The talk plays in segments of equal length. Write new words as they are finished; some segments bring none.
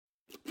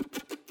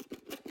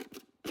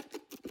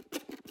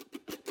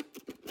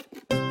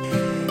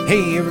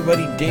Hey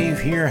everybody,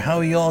 Dave here. How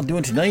are you all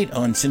doing tonight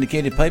on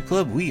Syndicated Pipe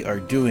Club? We are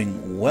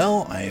doing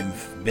well.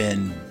 I've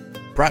been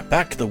brought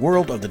back to the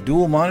world of the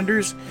dual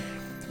monitors,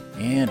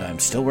 and I'm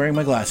still wearing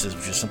my glasses,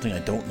 which is something I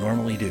don't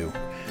normally do.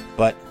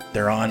 But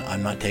they're on.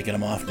 I'm not taking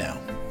them off now.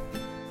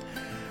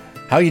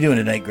 How are you doing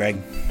tonight, Greg?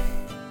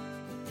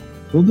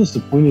 A little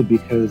disappointed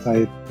because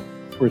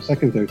for a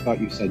second there, thought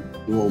you said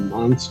dual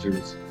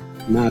monsters,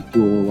 not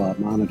dual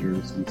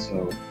monitors, and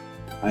so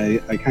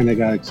I kind of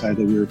got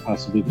excited we were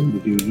possibly going to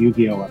do a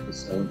Yu-Gi-Oh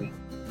episode.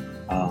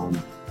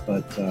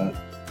 But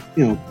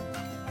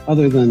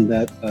other than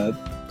that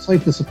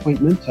slight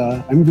disappointment,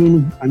 I'm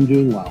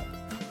doing well.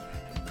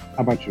 How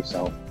about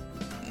yourself?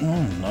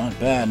 Not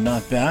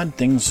bad.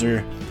 Things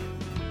are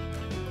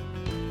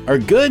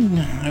good.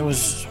 I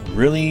was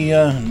really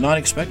not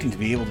expecting to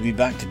be able to be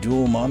back to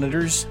dual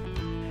monitors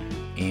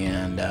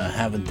and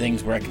having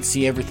things where I can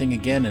see everything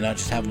again and not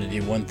just having to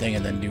do one thing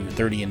and then do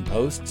 30 in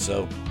post.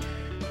 So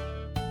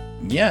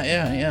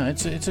yeah.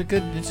 It's a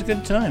good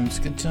time. It's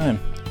a good time.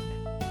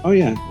 Oh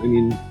yeah, I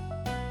mean,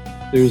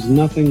 there's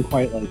nothing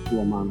quite like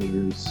dual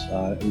monitors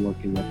and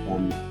working with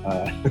them.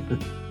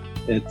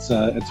 It's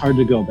hard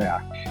to go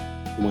back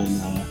when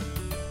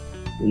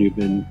you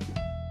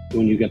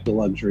get the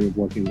luxury of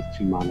working with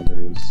two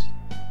monitors.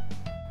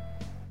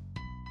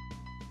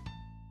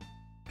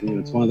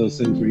 It's one of those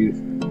things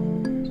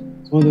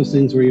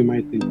where you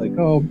might think like,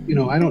 oh,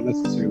 I don't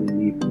necessarily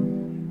need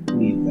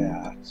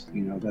that.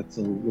 That's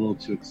a little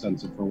too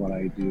expensive for what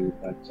I do.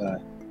 But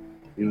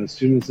as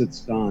soon as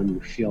it's done, you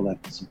feel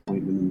that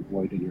disappointment and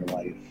void in your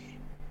life.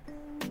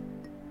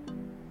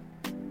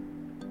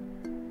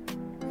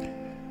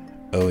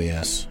 Oh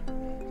yes.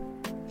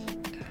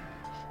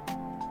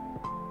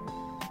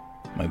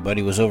 My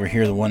buddy was over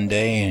here the one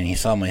day and he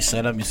saw my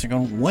setup and he said,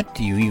 "What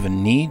do you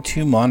even need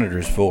two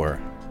monitors for?"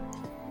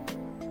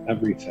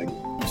 Everything.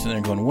 I'm sitting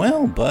there going,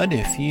 "Well, bud,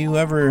 if you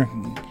ever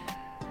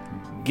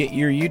get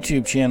your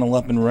YouTube channel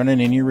up and running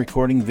and you're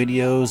recording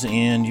videos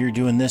and you're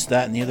doing this,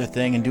 that, and the other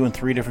thing and doing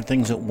 3 different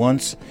things at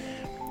once."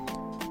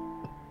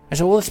 I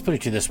said, "Well, let's put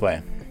it to you this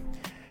way.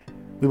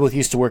 We both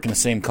used to work in the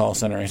same call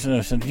center." I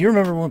said, "Do you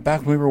remember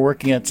back when we were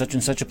working at such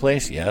and such a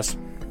place?" "Yes."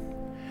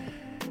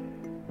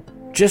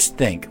 "Just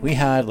think, we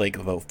had like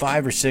about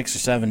 5 or 6 or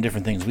 7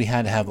 different things we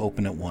had to have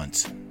open at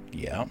once."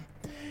 "Yeah."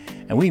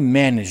 "And we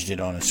managed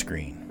it on a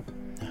screen.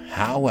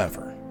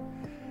 However,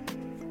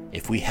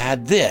 if we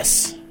had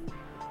this,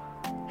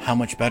 how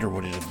much better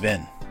would it have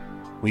been?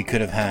 We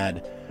could have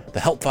had the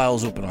help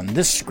files open on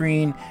this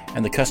screen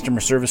and the customer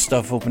service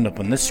stuff opened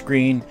up on this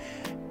screen.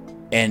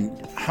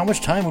 And how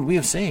much time would we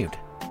have saved?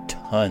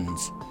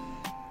 Tons."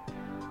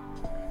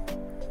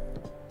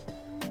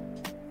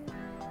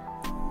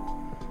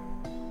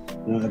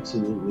 No,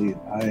 absolutely.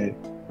 I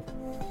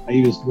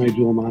used my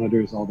dual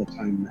monitors all the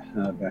time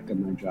back at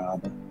my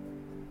job.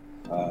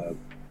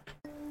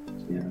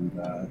 And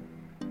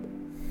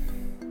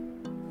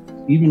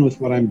even with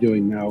what I'm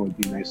doing now, it would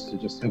be nice to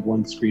just have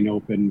one screen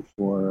open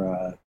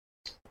for,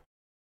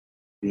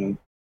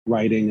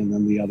 writing, and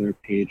then the other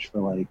page for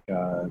like,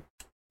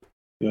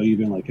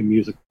 even like a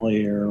music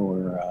player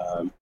or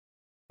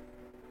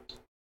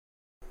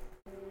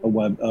a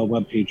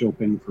web page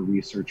open for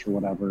research or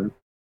whatever.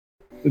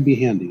 It would be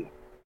handy.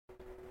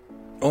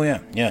 Oh yeah,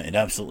 it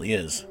absolutely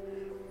is.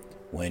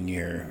 When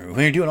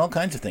you're doing all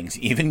kinds of things,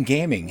 even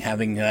gaming,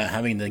 having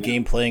the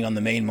game playing on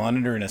the main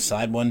monitor and a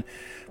side one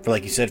for,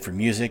 like you said, for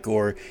music,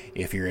 or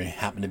if you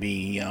happen to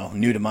be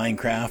new to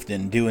Minecraft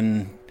and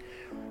doing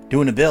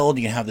a build,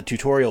 you can have the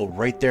tutorial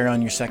right there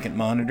on your second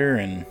monitor.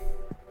 And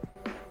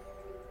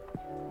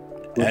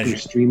as you're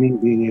streaming,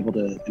 being able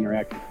to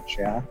interact with the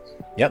chat.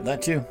 Yep,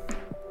 that too.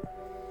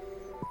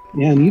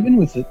 Yeah, and even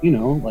with it,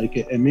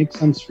 it makes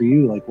sense for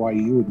you, like why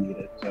you would need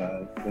it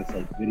with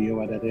like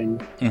video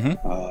editing,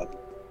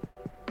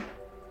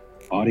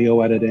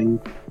 audio editing,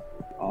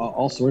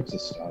 all sorts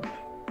of stuff.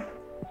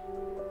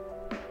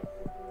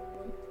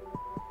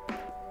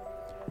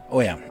 Oh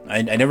yeah,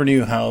 I never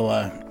knew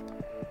how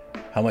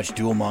much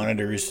dual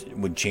monitors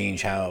would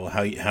change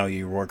how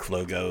your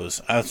workflow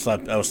goes. I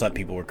always thought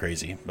people were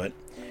crazy, but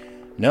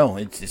no,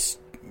 it's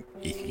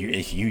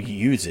if you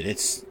use it,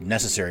 it's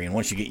necessary. And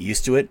once you get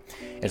used to it,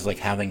 it's like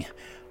having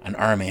an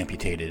arm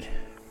amputated.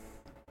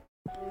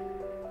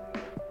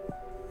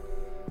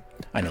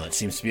 I know that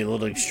seems to be a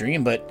little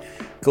extreme, but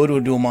go to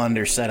a dual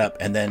monitor setup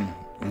and then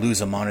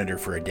lose a monitor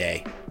for a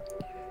day.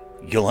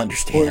 You'll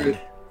understand.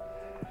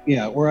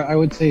 Or I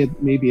would say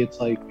maybe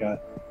it's like,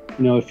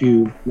 if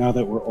you, now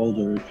that we're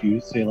older, if you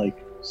say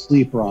like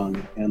sleep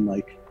wrong and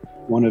like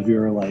one of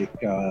your like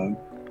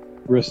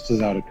wrists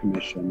is out of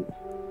commission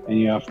and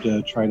you have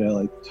to try to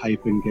like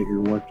type and get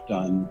your work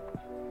done,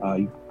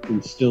 you can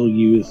still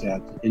use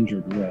that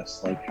injured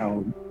wrist, like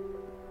how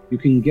you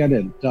can get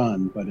it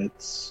done, but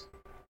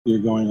you're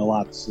going a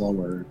lot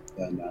slower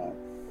than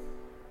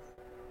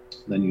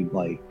you'd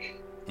like.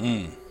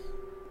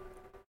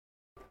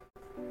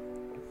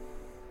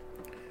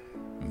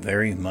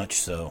 Very much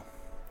so.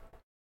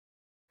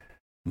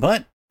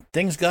 But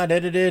things got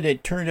edited.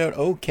 It turned out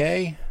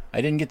okay. I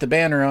didn't get the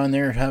banner on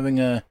there having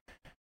a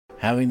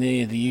having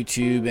the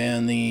YouTube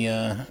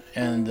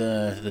and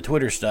the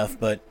Twitter stuff,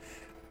 but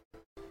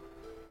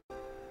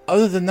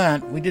other than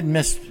that, we didn't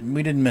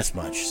miss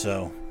much,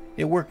 so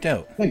it worked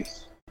out.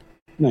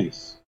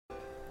 Nice.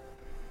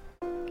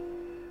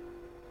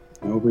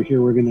 Over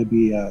here, we're going to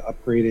be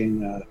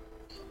upgrading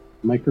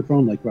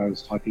microphone, like what I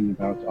was talking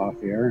about off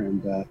air,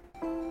 and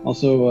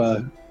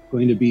also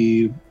going to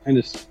be kind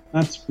of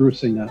not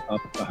sprucing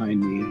up behind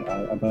me,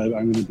 but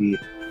I'm going to be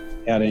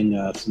adding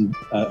some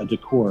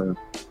decor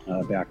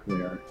back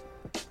there.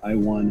 I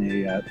won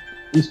a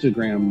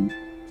Instagram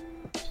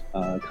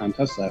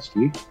contest last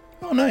week.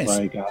 Oh, nice!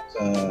 Where I got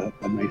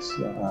a nice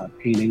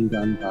painting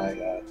done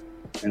by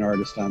an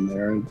artist on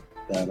there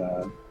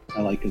that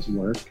I like his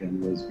work,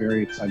 and was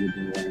very excited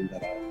to learn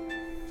that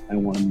I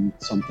won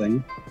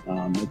something.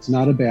 It's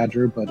not a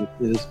badger, but it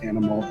is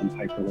animal and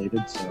pipe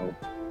related, so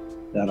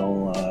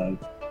that'll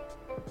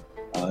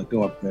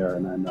go up there,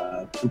 and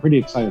I'm pretty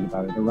excited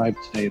about it. It arrived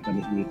today, but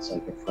it needs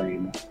like a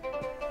frame.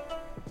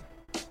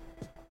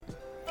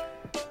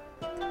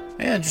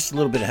 And just a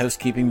little bit of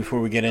housekeeping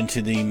before we get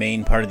into the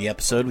main part of the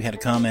episode. We had a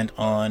comment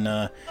on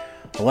the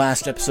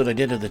last episode I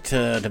did of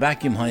the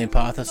vacuum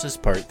hypothesis,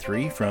 part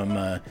 3,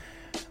 from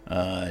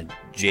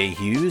Jay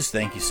Hughes.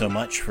 Thank you so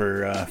much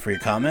for your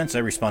comments. I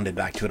responded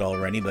back to it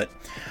already, but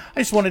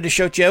I just wanted to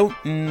shout you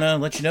out and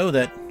let you know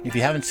that if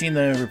you haven't seen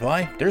the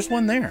reply, there's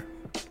one there.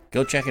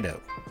 Go check it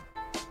out.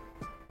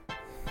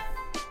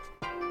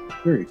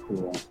 Very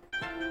cool.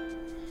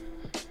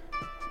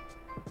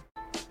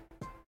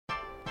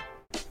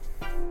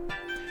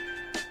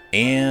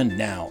 And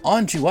now,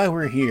 on to why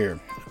we're here.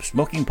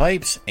 Smoking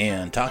pipes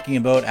and talking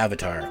about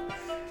Avatar.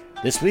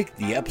 This week,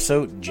 the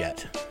episode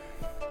Jet.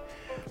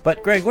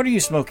 But, Greg, what are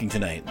you smoking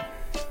tonight?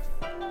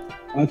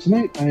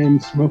 Tonight, I am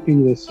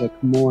smoking this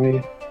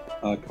Kamoy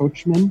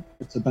Coachman.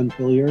 It's a Bent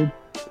Billiard.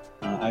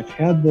 I've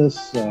had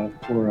this I've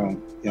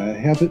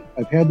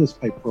had this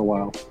pipe for a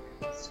while.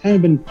 It's kind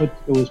of been it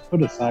was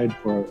put aside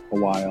for a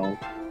while,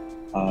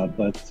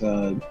 but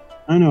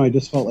I don't know. I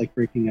just felt like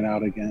breaking it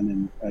out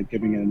again and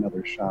giving it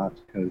another shot,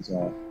 because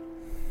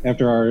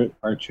after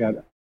our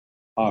chat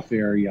off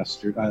air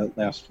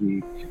last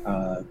week,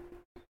 I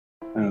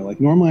don't know. Like,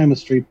 normally I'm a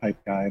straight pipe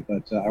guy,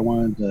 but I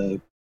wanted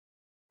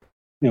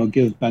to,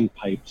 give bent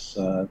pipes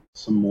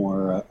some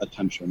more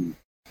attention,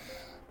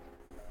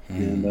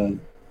 and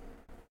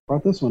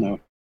brought this one out.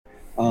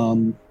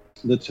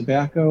 The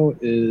tobacco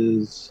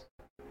is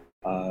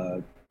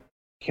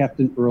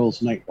Captain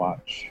Earl's Night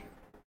Watch,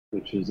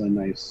 which is a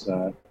nice,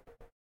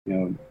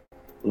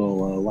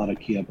 little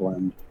Latakia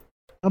blend.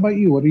 How about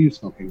you? What are you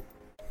smoking?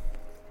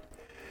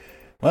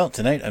 Well,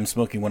 tonight I'm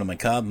smoking one of my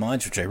Cobb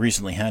mods, which I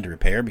recently had to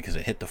repair because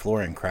it hit the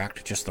floor and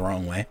cracked just the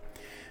wrong way,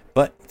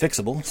 but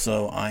fixable.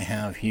 So I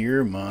have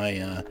here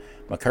my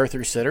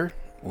MacArthur Sitter.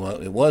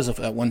 Well, it was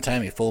at one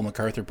time a full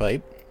MacArthur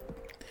pipe.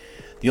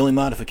 The only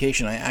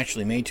modification I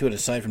actually made to it,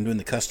 aside from doing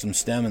the custom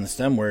stem and the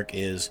stem work,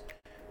 is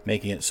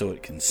making it so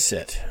it can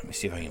sit. Let me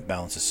see if I can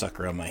balance this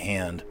sucker on my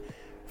hand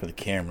for the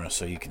camera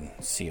so you can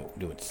see it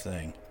do its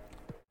thing.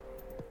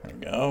 There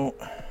we go.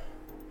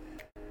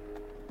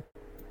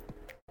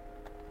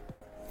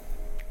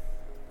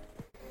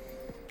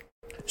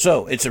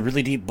 So, it's a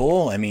really deep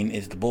bowl. I mean,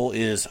 the bowl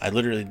is, I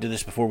literally did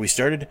this before we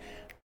started,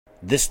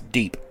 this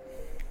deep.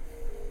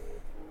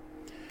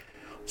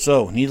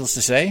 So, needless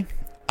to say,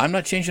 I'm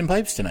not changing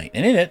pipes tonight.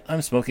 And in it,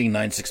 I'm smoking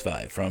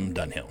 965 from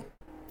Dunhill.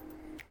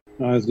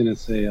 I was going to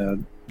say,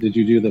 did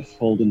you do the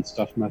fold and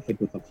stuff method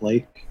with a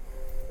flake?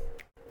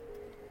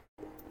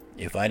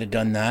 If I'd have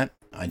done that,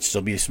 I'd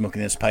still be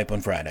smoking this pipe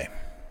on Friday.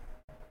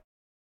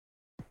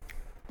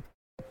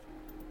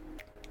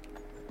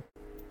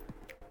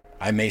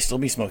 I may still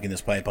be smoking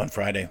this pipe on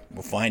Friday.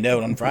 We'll find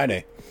out on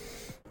Friday.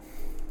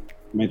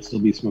 Might still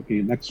be smoking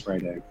it next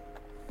Friday.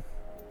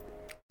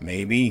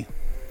 Maybe.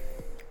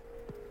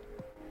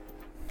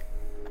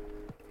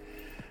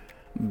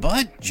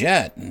 But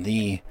Jet,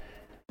 the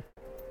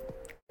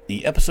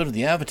episode of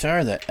the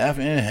Avatar that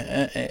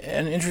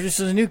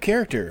introduces a new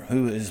character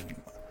who is,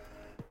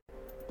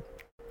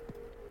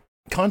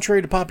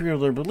 contrary to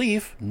popular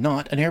belief,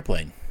 not an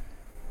airplane.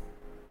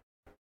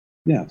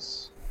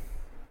 Yes.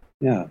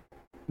 Yeah.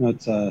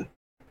 That's an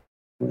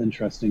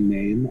interesting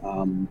name.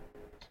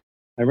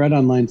 I read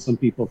online some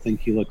people think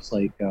he looks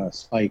like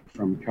Spike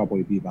from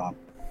Cowboy Bebop,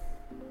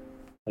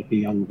 like a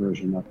young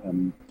version of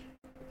him.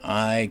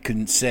 I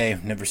couldn't say.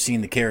 I've never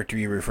seen the character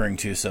you're referring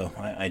to, so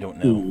I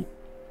don't know.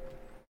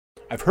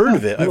 I've heard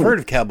of it. Cool. I've heard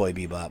of Cowboy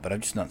Bebop, but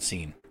I've just not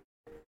seen.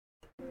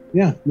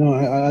 Yeah, no,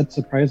 it's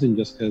surprising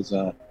just because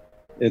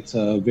it's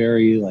a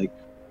very,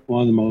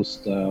 one of the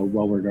most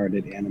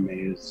well-regarded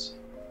animes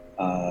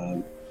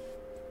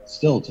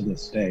still to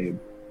this day.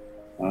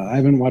 I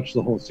haven't watched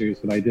the whole series,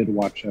 but I did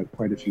watch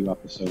quite a few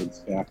episodes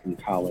back in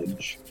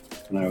college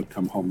when I would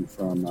come home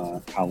from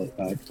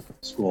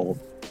school,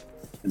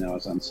 and I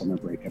was on summer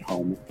break at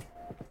home.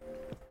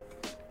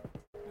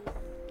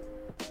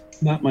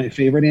 Not my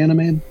favorite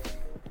anime.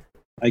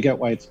 I get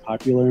why it's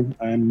popular.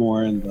 I'm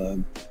more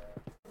in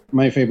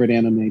my favorite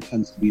anime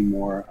tends to be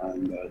more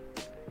on the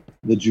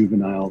the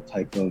juvenile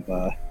type of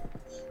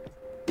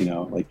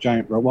like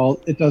giant well,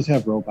 it does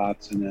have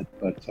robots in it,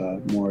 but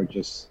more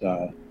just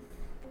on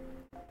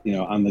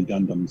the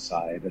Gundam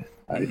side,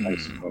 I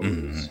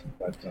suppose.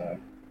 But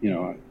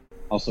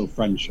also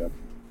friendship's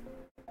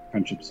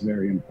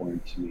very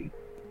important to me.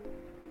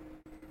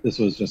 This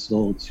was just a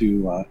little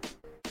too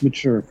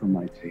mature for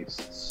my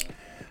tastes.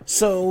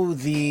 So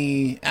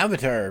the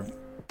Avatar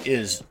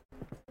is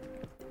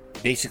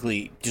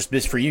basically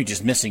just for you,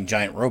 just missing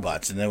giant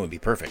robots, and that would be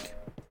perfect.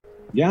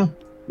 Yeah,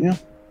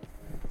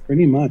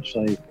 pretty much.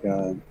 Like,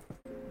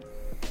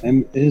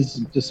 and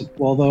is just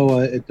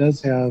although it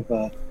does have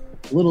a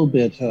little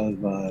bit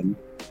of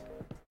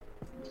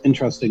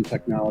interesting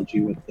technology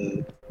with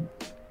the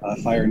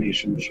Fire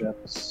Nation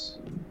ships.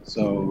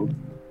 So,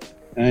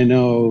 and I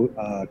know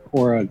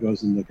Korra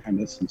goes into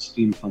kind of some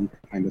steampunk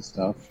kind of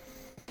stuff,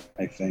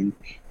 I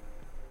think,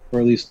 or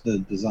at least the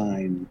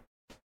design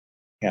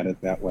had it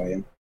that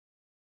way.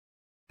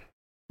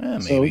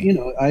 So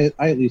I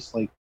at least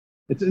like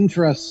it's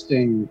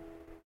interesting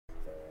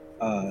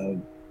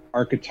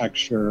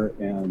architecture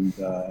and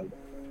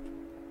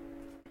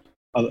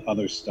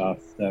other stuff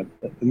and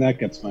that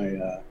gets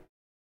my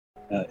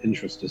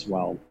interest as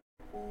well.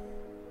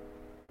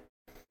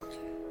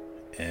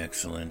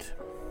 Excellent.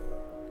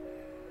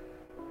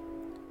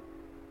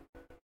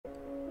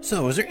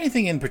 So, is there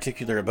anything in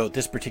particular about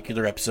this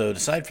particular episode,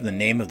 aside from the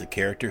name of the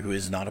character who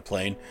is not a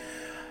plane?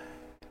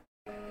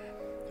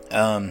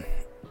 I'm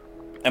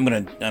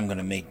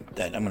gonna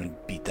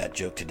beat that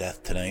joke to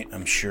death tonight.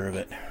 I'm sure of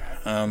it.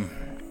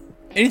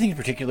 Anything in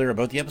particular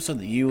about the episode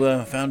that you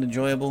found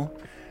enjoyable?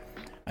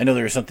 I know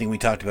there was something we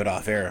talked about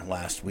off air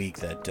last week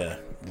that a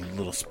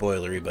little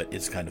spoilery, but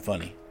it's kind of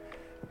funny.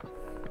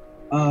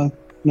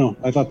 No,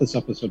 I thought this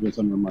episode was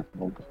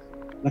unremarkable.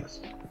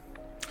 Next.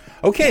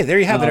 Okay, there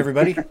you have it,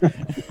 everybody.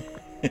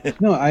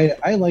 No,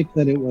 I like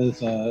that it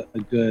was a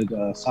good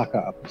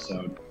Sokka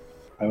episode.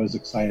 I was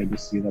excited to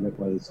see that it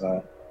was,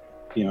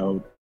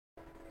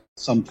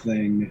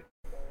 something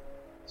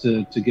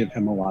to give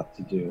him a lot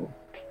to do.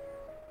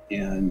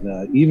 And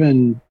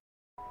even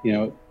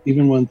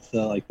with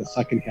the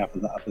second half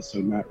of the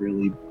episode not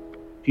really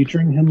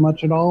featuring him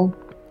much at all,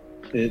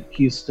 it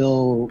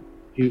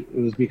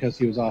was because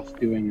he was off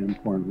doing an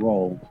important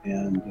role,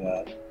 and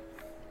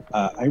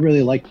I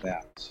really like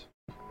that.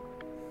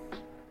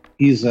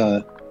 He's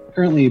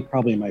currently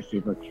probably my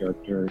favorite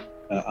character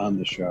on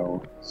the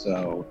show.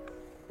 So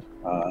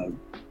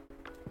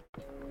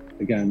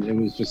again, it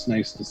was just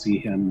nice to see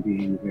him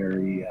being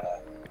very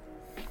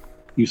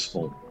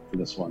useful for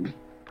this one,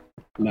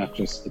 not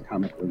just the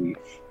comic relief.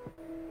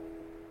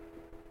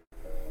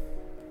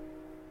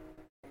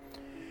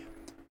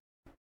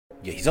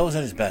 Yeah, he's always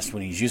at his best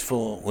when he's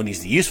useful. When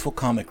he's the useful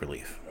comic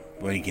relief,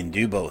 when he can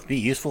do both, be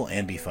useful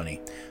and be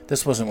funny.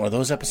 This wasn't one of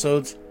those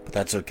episodes, but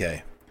that's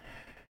okay.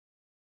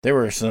 There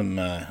were some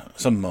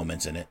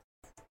moments in it.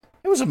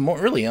 It was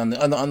really on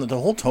the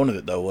whole tone of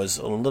it though was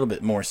a little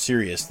bit more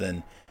serious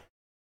than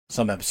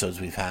some episodes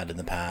we've had in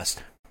the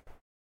past.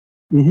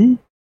 Mm-hmm.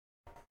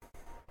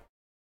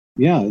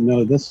 Yeah,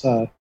 no, this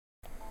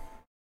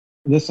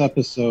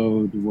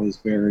episode was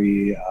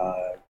very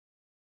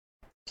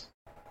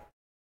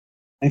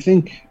I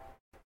think,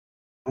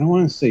 I don't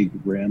want to say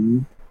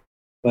grim,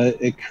 but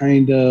it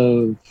kind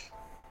of,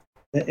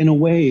 in a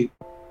way,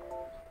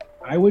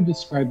 I would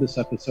describe this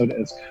episode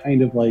as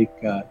kind of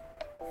like an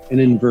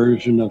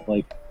inversion of,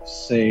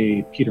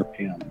 say, Peter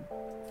Pan.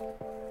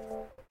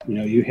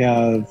 You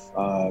have,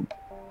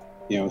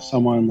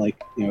 someone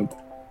like,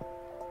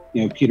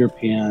 Peter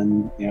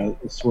Pan, a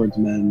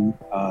swordsman,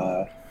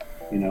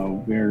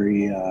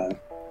 very,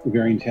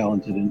 very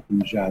talented in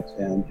Jet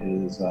and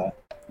his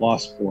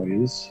Lost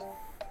Boys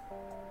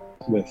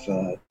with,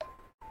 the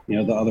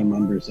other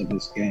members of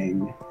his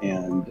gang,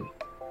 and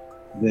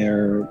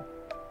they're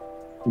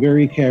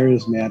very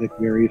charismatic,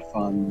 very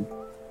fun,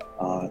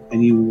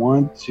 and you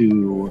want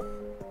to,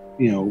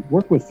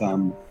 work with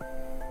them,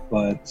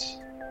 but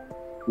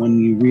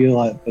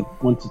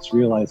once it's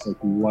realized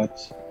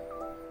what,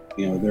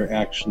 they're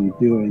actually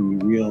doing, you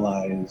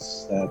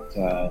realize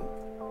that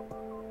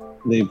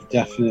they've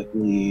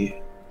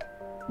definitely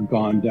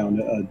gone down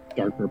a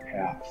darker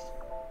path.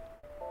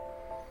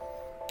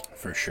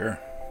 For sure.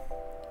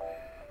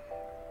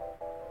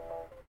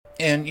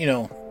 And,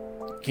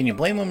 can you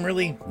blame them,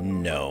 really?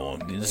 No.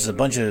 This is a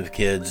bunch of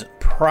kids,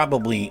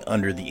 probably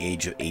under the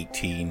age of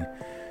 18,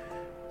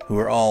 who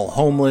are all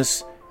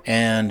homeless,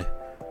 and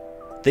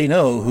they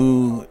know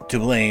who to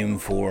blame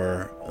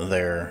for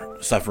their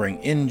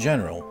suffering in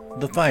general,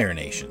 the Fire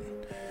Nation.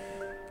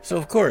 So,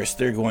 of course,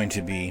 they're going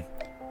to be,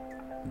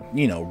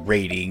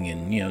 raiding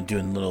and,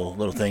 doing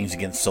little things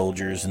against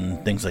soldiers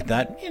and things like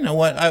that. You know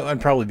what? I'd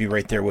probably be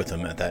right there with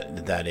them at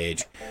that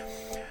age.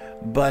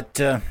 But,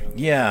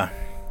 yeah.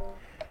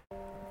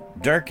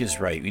 Dark is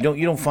right. You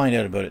don't find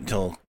out about it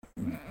until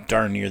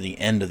darn near the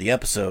end of the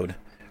episode.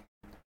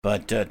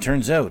 But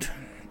turns out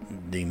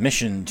the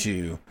mission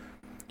to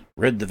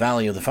rid the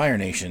Valley of the Fire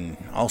Nation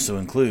also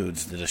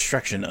includes the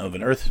destruction of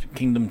an Earth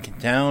Kingdom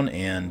town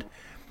and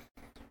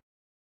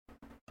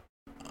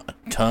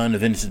ton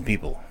of innocent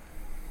people.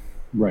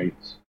 Right.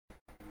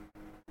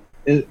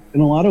 In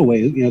a lot of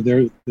ways,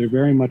 they're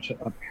very much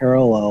a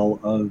parallel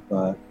of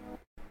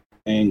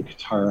Aang,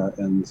 Katara,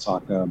 and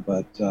Sokka,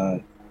 but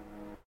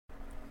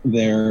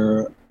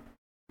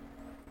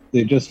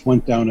they just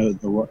went down a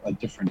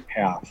different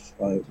path,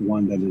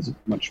 one that is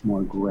much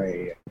more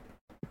gray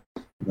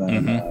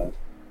than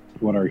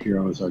what our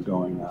heroes are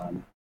going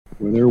on,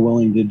 where they're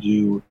willing to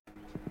do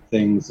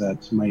things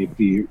that might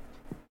be,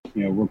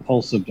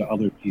 repulsive to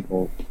other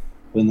people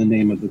in the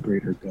name of the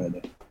greater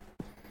good.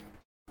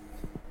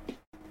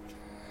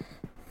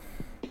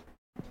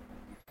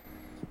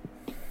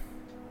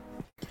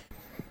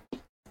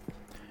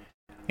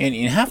 And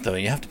you have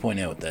to point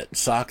out that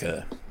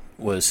Sokka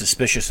was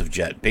suspicious of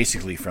Jet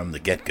basically from the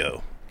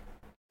get-go.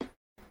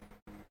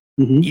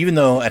 Mm-hmm. Even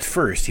though at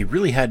first he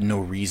really had no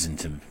reason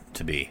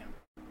to be.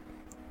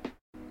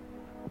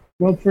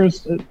 Well,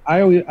 first,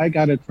 I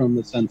got it from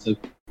the sense of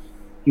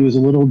he was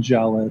a little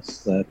jealous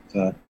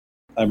that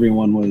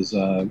everyone was,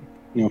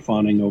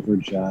 fawning over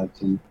Jet,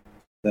 and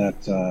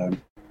that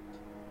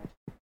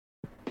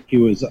he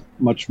was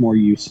much more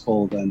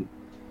useful than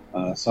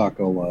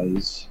Sokka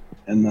was.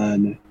 And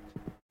then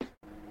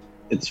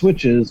it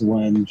switches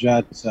when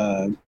Jet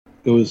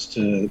goes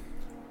to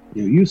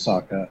use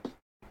Sokka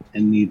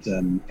and needs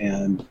him,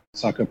 and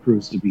Sokka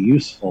proves to be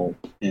useful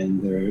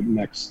in their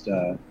next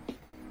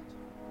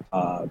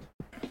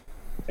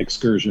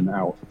excursion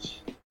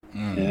out,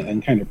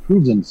 and kind of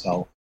proves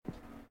himself.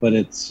 But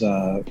it's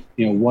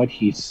what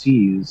he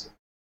sees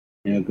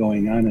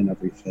going on and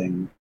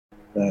everything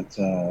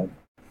that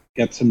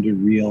gets him to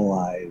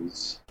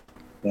realize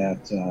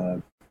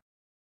that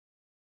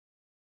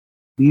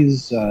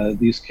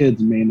these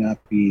kids may not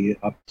be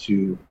up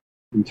to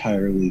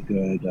entirely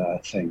good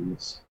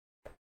things.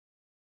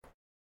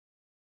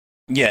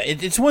 Yeah,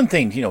 it's one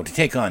thing, to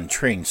take on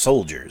trained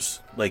soldiers,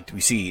 like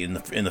we see in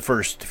the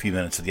first few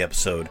minutes of the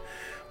episode,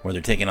 where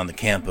they're taking on the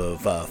camp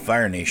of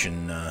Fire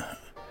Nation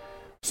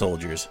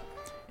soldiers.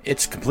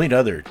 It's complete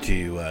other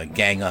to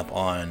gang up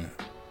on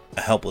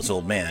a helpless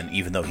old man,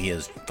 even though he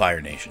is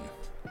Fire Nation.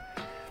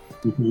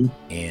 Mm-hmm.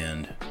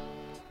 And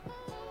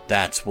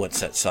that's what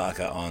set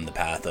Sokka on the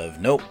path of,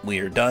 nope, we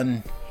are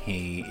done.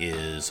 He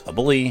is a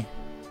bully.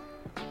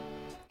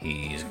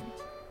 He's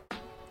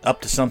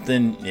up to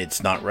something.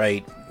 It's not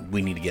right.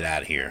 We need to get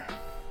out of here.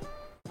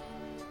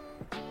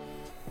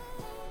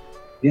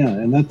 Yeah,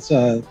 and that's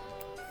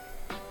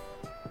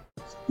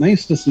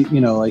nice to see.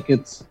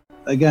 It's,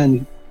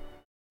 again,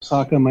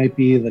 Sokka might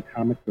be the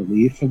comic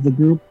relief of the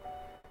group.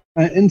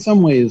 In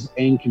some ways,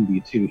 Aang can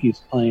be too. He's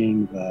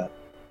playing the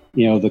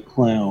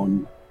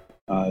clown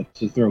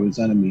to throw his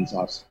enemies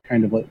off.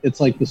 Kind of like,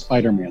 it's like the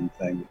Spider-Man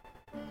thing.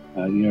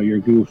 You're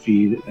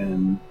goofy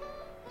and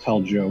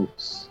tell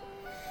jokes,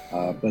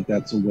 but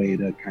that's a way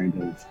to kind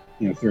of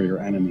throw your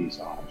enemies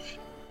off,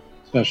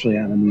 especially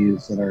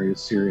enemies that are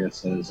as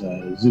serious as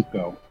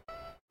Zuko.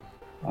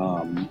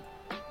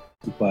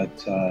 But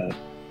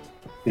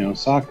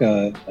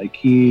Sokka, like,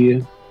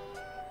 he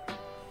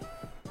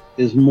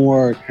is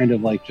more kind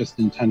of like just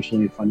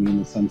intentionally funny in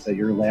the sense that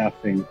you're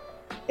laughing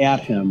at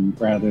him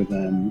rather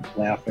than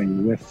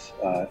laughing with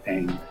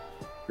Aang,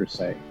 per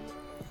se.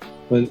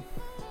 But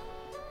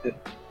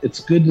it's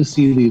good to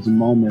see these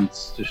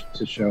moments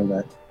to show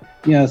that,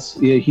 yes,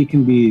 he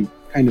can be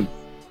kind of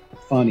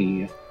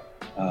funny,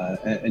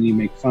 and you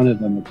make fun of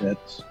him a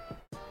bit,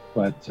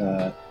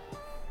 but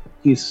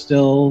he's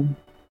still,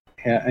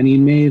 and he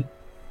may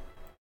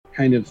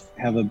kind of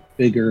have a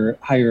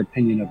higher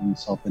opinion of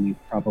himself than he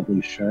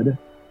probably should,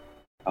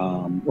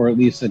 or at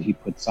least that he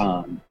puts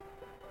on.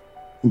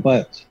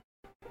 But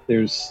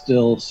there's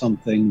still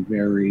something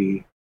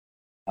very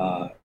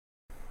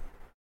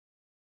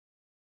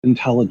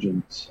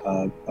intelligent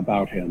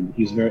about him.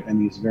 He's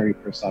very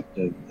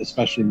perceptive,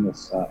 especially in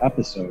this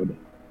episode,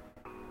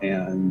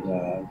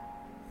 and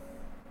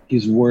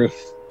he's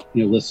worth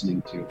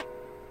listening to.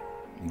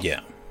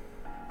 Yeah.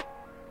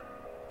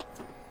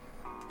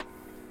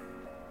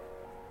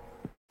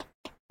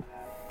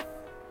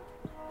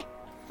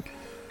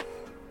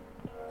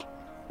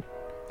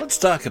 Let's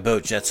talk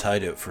about Jet's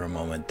hideout for a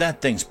moment.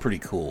 That thing's pretty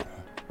cool.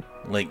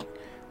 Like,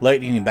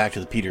 lightning back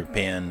to the Peter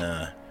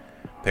Pan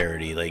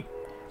parody. Like,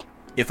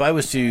 if I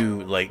was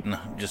to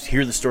just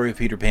hear the story of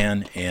Peter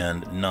Pan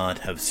and not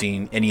have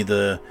seen any of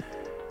the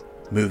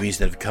movies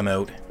that have come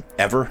out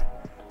ever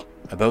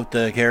about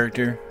the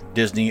character,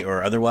 Disney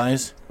or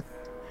otherwise,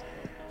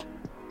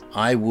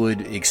 I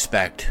would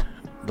expect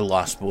the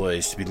Lost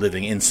Boys to be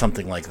living in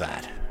something like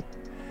that.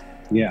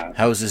 Yeah.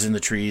 Houses in the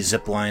trees,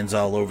 zip lines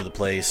all over the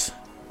place.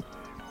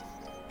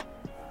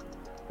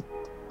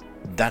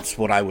 That's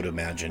what I would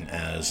imagine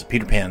as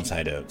Peter Pan's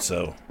hideout.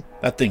 So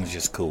that thing's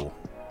just cool.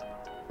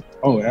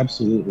 Oh,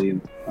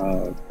 absolutely.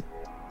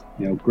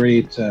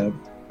 Great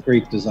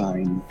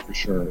design for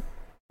sure.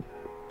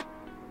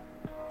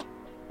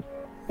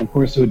 Of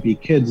course, it would be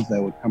kids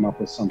that would come up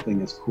with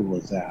something as cool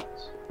as that.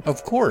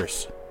 Of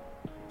course.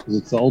 Because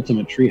it's the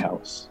ultimate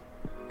treehouse.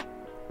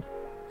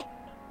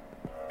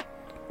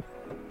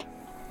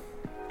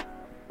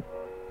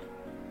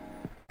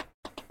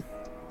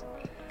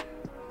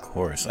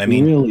 course. I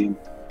mean, really,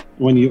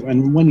 when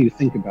you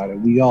think about it,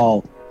 we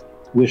all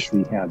wish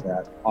we had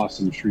that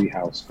awesome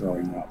treehouse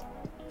growing up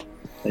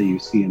that you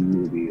see in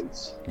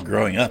movies.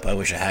 growing up, I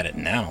wish I had it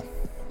now.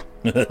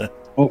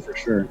 Oh, for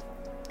sure.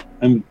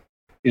 I'm,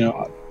 you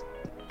know,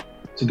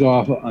 to go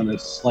off on a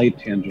slight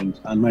tangent,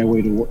 on my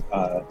way to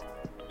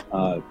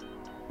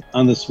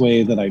on this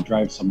way that I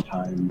drive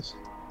sometimes,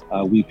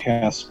 we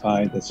pass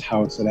by this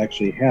house that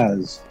actually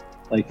has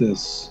like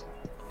this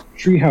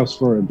treehouse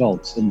for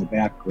adults in the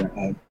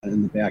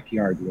in the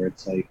backyard, where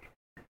it's like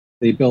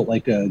they built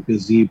like a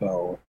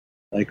gazebo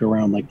like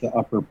around like the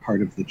upper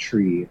part of the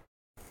tree,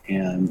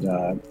 and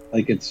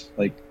like it's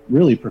like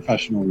really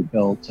professionally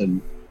built,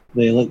 and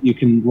you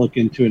can look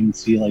into it and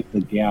see like the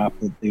gap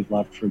that they've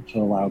left to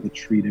allow the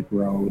tree to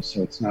grow,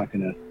 so it's not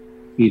going to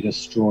be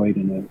destroyed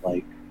in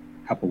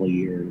a couple of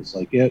years.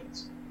 Like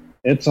it's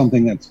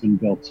something that's been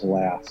built to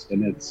last,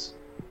 and it's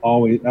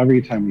always,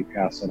 every time we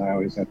pass it, I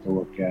always have to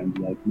look at it and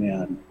be like,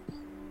 man,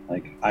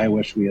 like I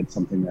wish we had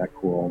something that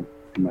cool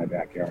in my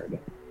backyard.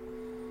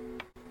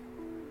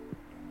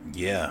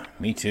 Yeah,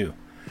 me too.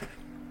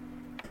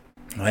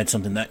 If I had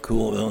something that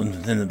cool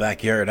in the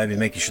backyard, I'd be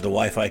making sure the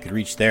Wi-Fi could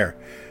reach there.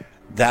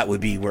 That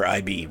would be where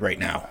I'd be right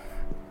now.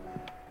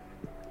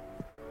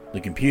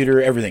 The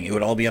computer, everything, it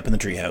would all be up in the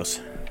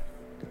treehouse.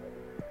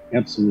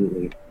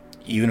 Absolutely.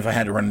 Even if I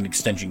had to run an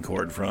extension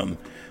cord from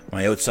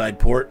my outside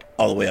port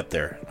all the way up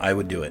there, I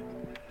would do it.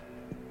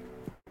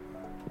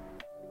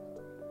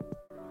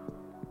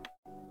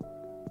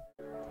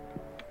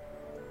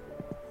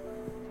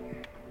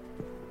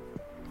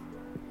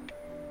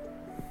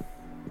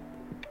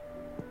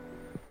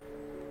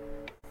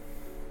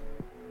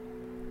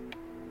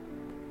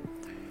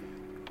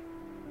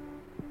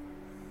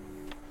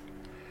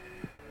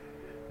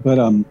 But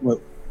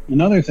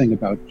another thing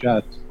about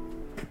Jet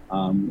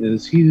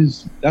is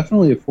he's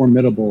definitely a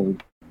formidable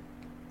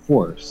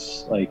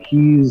force. Like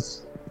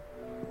he's,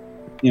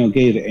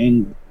 gave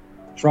Aang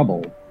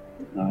trouble,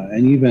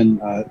 and even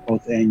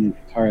both Aang and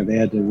Katara, they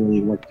had to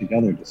really work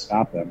together to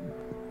stop him.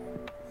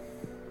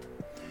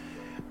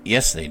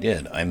 Yes, they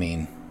did. I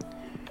mean,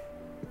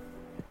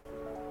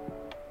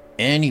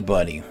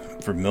 anybody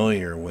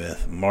familiar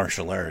with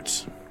martial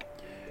arts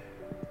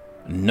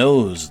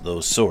knows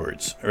those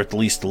swords, or at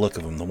least the look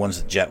of them, the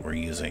ones that Jet were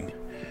using.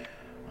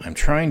 I'm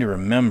trying to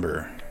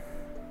remember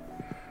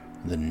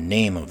the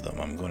name of them.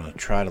 I'm going to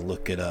try to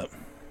look it up.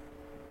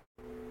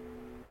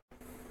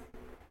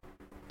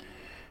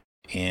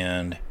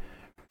 And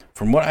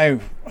from what I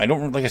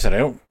don't, like I said, I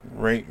don't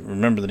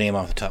remember the name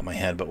off the top of my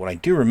head, but what I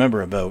do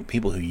remember about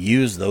people who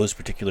use those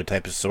particular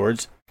types of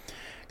swords,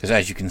 because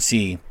as you can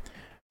see,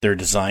 they're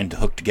designed to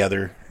hook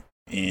together,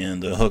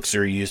 and the hooks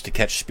are used to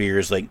catch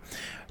spears. Like,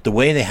 the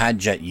way they had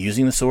Jet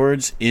using the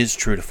swords is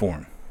true to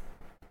form.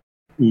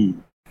 It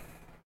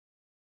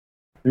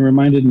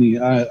reminded me,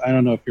 I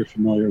don't know if you're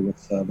familiar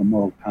with the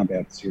Mortal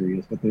Kombat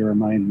series, but they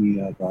remind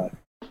me of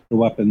the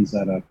weapons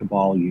that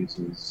Cabal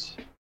uses.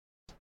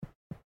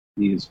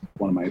 He's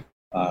one of my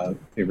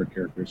favorite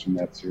characters from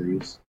that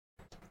series.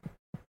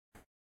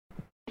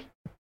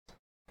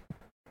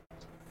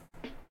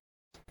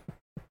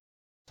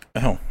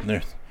 Oh,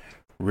 they're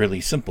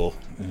really simple.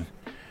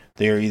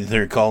 They're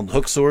either called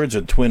hook swords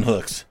or twin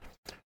hooks.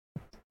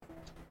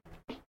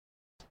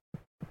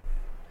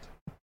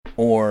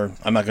 Or,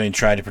 I'm not going to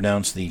try to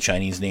pronounce the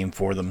Chinese name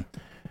for them,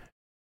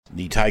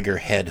 the tiger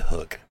head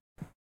hook.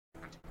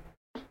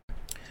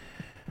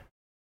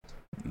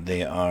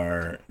 They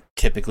are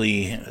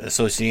typically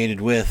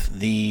associated with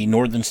the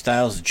northern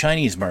styles of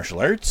Chinese martial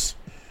arts,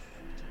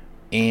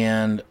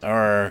 and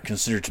are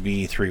considered to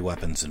be 3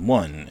 weapons in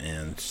one,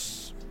 and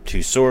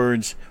 2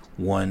 swords,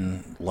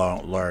 1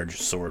 large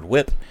sword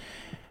whip,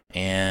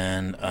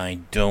 and I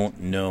don't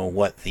know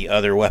what the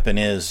other weapon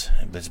is.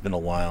 It's been a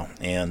while,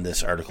 and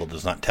this article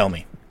does not tell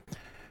me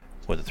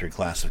what the 3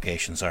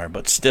 classifications are,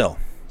 but still,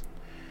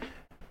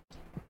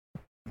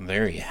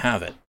 there you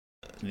have it.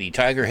 The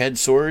tiger head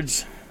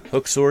swords,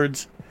 hook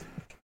swords,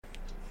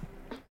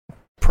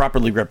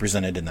 properly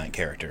represented in that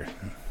character.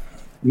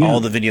 Yeah. All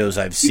the videos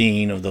I've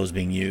seen of those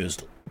being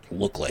used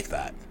look like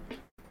that.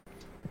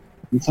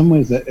 In some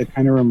ways, it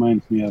kind of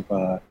reminds me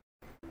of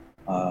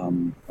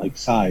like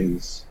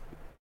sais,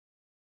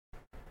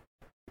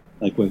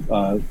 like with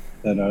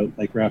that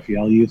like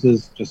Raphael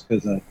uses, just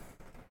because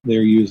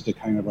they're used to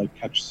kind of like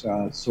catch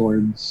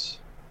swords,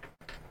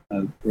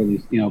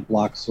 really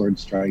block sword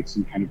strikes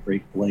and kind of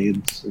break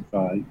blades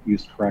if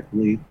used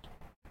correctly.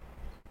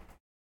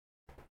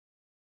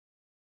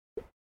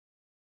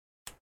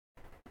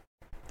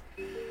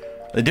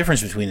 The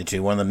difference between the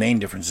two, one of the main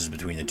differences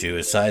between the two,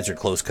 is sais are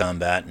close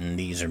combat and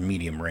these are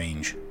medium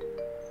range.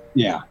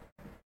 Yeah.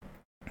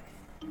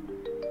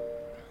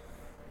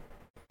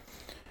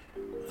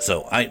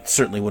 So I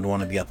certainly wouldn't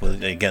want to be up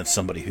against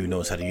somebody who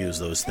knows how to use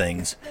those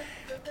things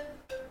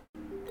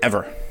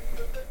ever.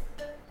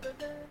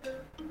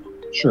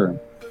 Sure,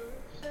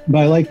 but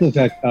I like the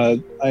fact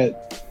I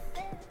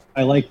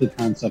like the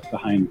concept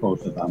behind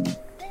both of them,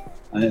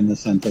 in the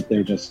sense that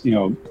they're just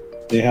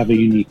they have a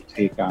unique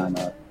take on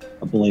a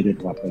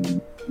bladed weapon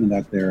in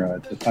that they're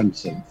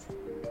defensive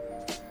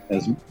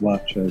as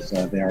much as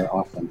they are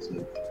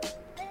offensive.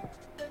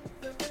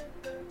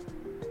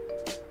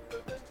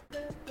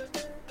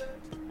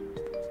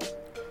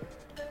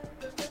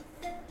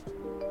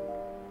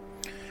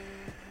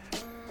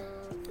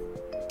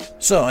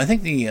 So I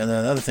think the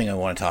other thing I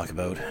want to talk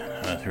about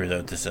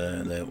throughout this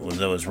that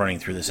was running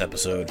through this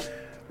episode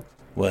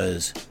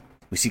was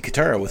we see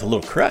Katara with a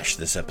little crush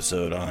this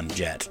episode on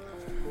Jet,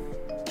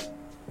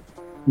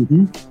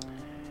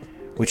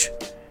 which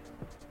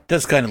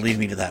does kind of lead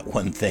me to that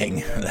one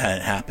thing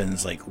that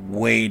happens like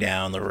way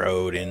down the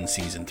road in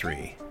season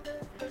 3,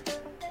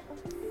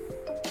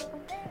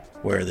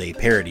 where they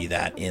parody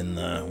that in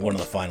one of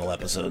the final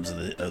episodes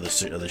of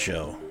the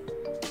show.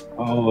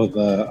 Oh,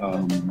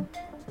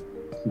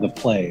 the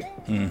play.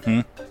 Mm-hmm.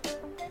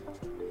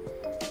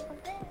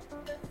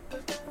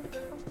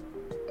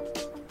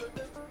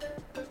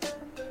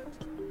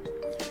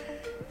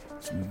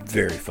 It's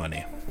very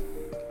funny.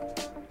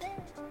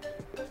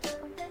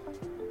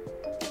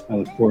 I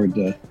look forward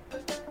to.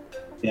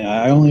 Yeah,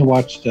 I only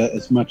watched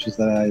as much as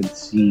that I had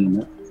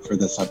seen for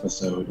this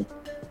episode.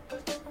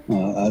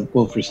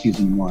 Well, for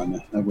season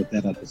 1 with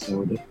that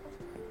episode.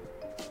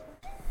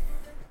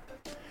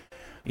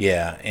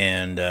 Yeah,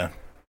 and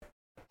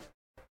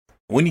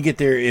when you get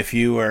there, if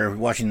you are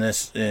watching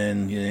this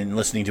and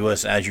listening to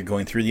us as you're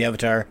going through the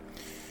Avatar,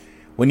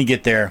 when you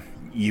get there,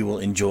 you will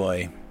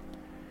enjoy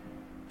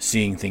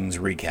seeing things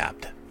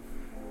recapped.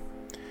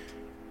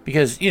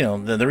 Because, you know,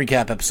 the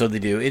recap episode they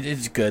do,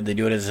 it's good. They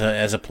do it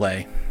as a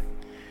play.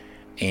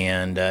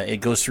 And it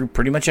goes through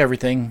pretty much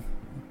everything,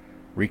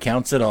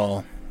 recounts it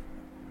all,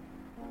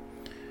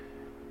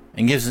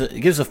 and gives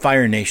a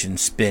Fire Nation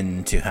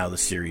spin to how the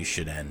series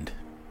should end.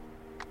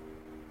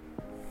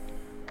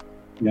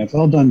 Yeah, it's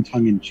all done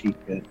tongue-in-cheek.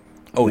 In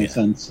a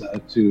sense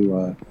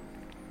to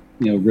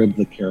rib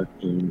the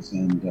characters,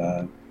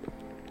 and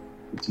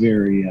it's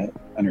very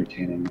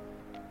entertaining.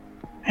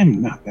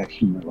 I'm not that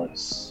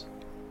humorless.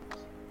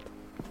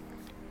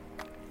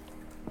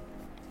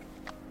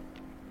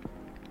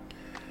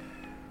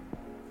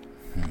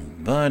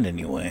 But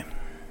anyway.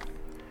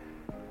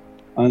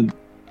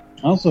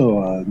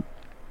 Also,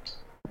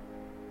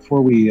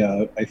 before we,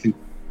 I think,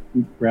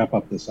 wrap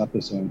up this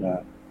episode,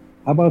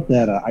 how about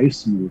that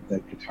ice move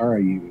that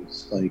Katara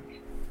used? Like,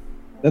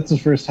 that's the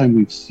first time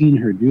we've seen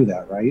her do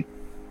that, right?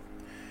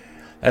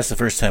 That's the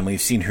first time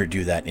we've seen her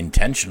do that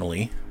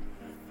intentionally.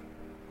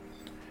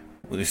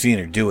 We've seen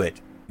her do it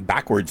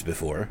backwards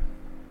before.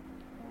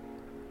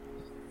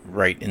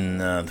 Right in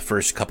the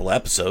first couple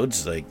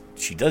episodes, like,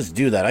 she does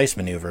do that ice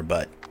maneuver,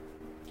 but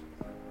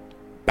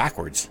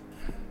backwards.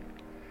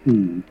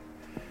 So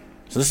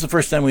this is the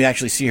first time we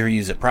actually see her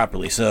use it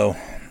properly. So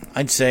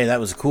I'd say that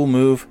was a cool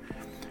move.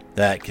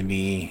 That can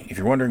be, if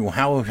you're wondering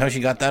how she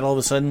got that all of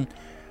a sudden,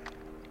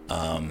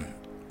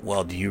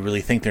 well, do you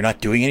really think they're not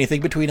doing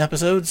anything between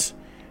episodes?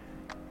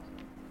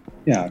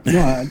 Yeah,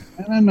 no,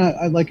 I'm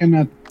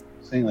not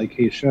saying like,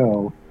 hey,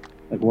 show,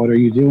 like, what are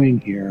you doing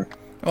here?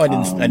 Oh, I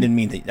didn't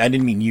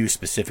mean you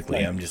specifically.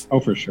 Right. I'm just. Oh,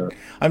 for sure.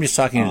 I'm just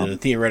talking to the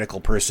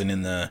theoretical person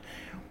in the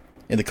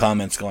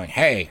comments, going,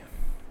 "Hey,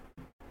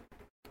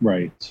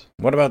 right?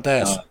 What about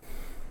this?"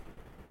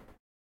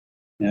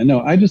 Yeah,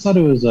 no, I just thought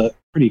it was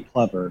pretty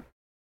clever.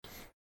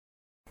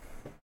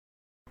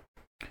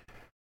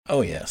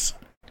 Oh yes,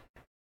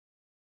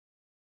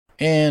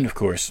 and of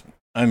course,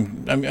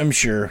 I'm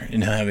sure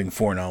in having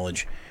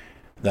foreknowledge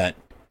that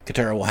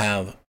Katara will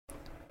have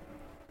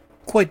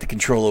quite the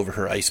control over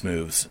her ice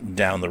moves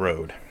down the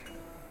road.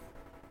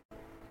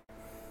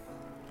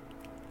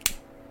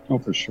 Oh,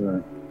 for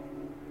sure.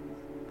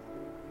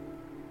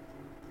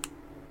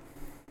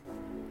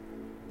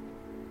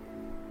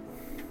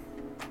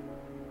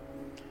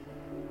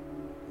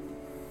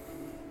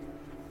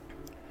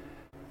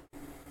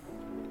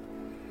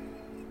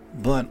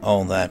 But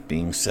all that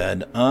being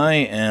said, I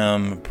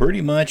am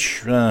pretty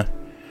much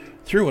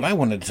through what I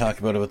wanted to talk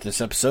about with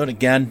this episode.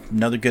 Again,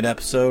 another good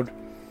episode.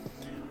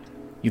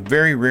 You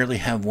very rarely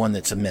have one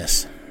that's a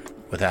miss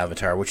with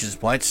Avatar, which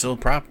is why it's so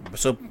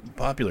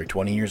popular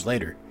 20 years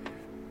later.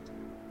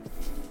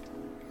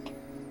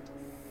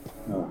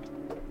 Oh.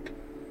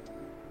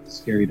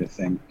 Scary to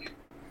think.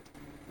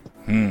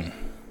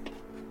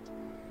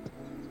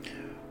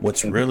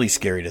 What's really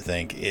scary to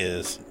think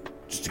is,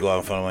 just to go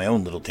off on my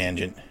own little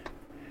tangent,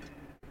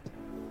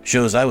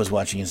 shows I was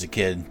watching as a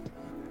kid,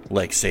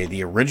 like, say,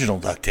 the original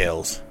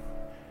DuckTales,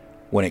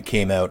 when it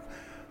came out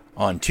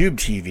on tube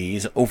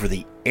TVs over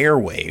the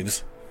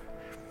airwaves,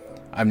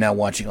 I'm now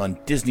watching on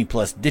Disney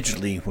Plus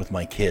digitally with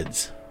my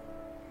kids.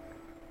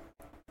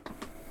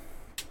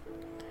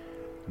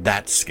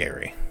 That's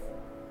scary.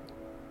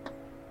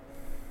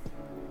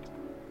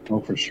 Oh,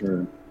 for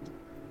sure.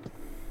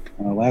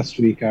 Last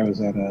week I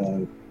was at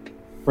a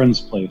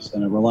friend's place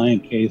and a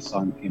Relient K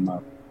song came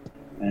up.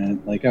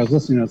 And like I was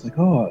listening, I was like,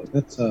 oh,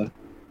 I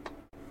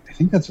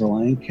think that's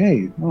Relient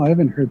K. Oh, I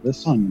haven't heard this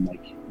song in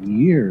like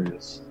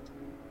years.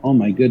 Oh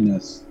my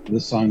goodness,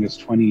 this song is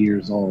 20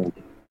 years old.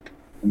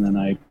 And then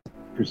I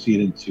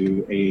proceeded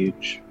to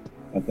age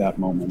at that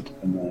moment,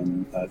 and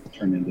then that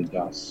turned into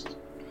dust.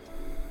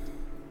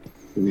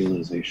 The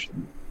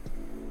realization.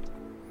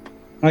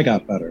 I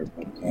got better,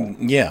 but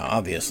yeah,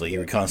 obviously you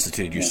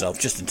reconstituted yourself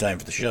just in time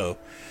for the show.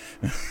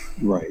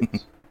 Right.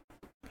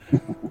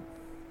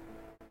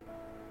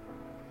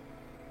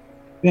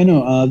 Yeah,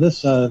 no,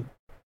 this,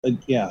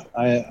 yeah,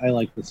 I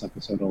like this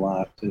episode a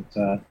lot. It,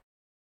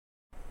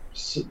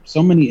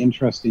 so many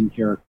interesting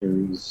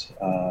characters,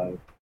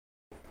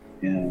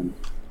 and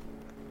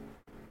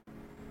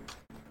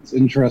it's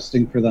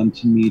interesting for them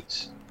to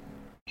meet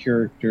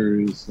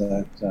characters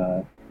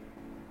that,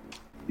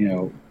 you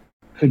know,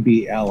 could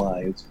be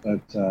allies,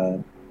 but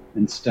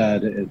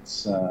instead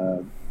it's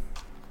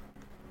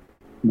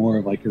more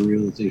of like a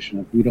realization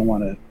of we don't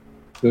want to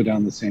go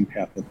down the same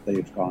path that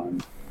they've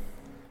gone.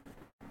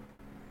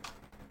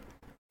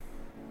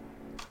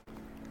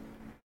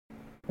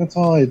 That's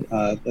all I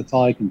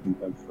can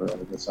think of for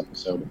this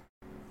episode.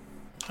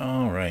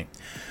 All right.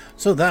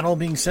 So that all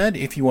being said,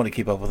 if you want to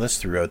keep up with us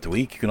throughout the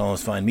week, you can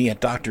always find me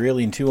at Dr.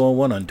 Alien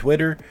 201 on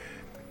Twitter,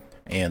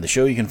 and the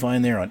show you can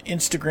find there on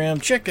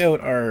Instagram. Check out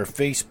our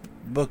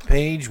Facebook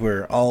page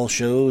where all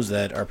shows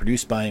that are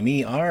produced by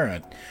me are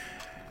at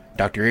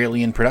Dr.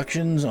 Alien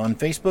Productions on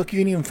Facebook. You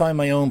can even find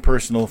my own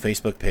personal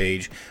Facebook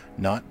page,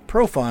 not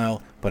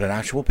profile, but an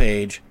actual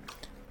page,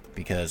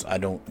 because I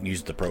don't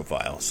use the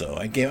profile. So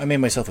I made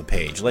myself a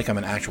page, like I'm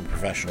an actual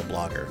professional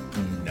blogger.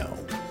 No,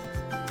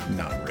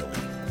 not really.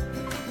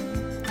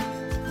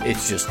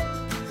 It's just,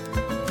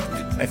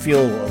 I feel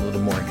a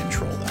little more in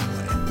control that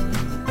way.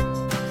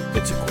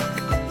 It's a quick.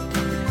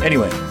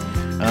 Anyway,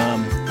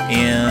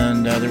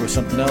 and there was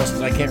something else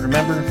that I can't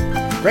remember.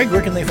 Greg,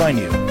 where can they find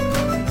you?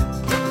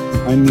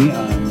 Find me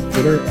on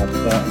Twitter at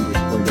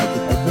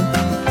 _DrPepper,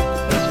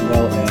 as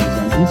well as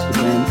on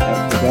Instagram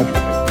at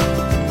 @TheDodgerPepper.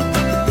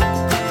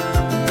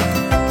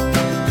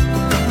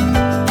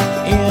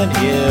 And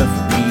if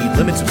the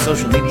limits of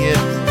social media,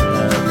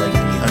 like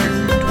the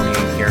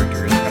 128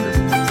 characters,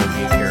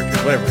 148 characters,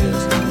 whatever it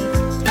is,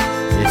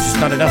 it's just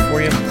not enough for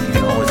you, you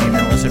can always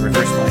email us at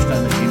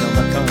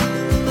reverseflashtime@gmail.com.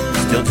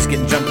 Still just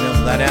getting junk mail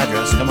to that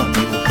address. Come on,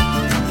 people.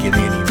 Give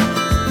me an email.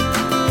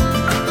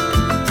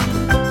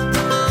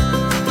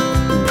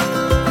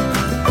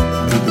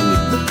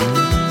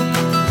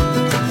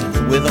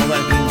 With all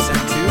that being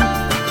said, too,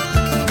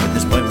 at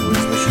this point, we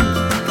wish you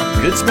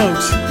good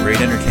smokes, great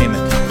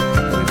entertainment.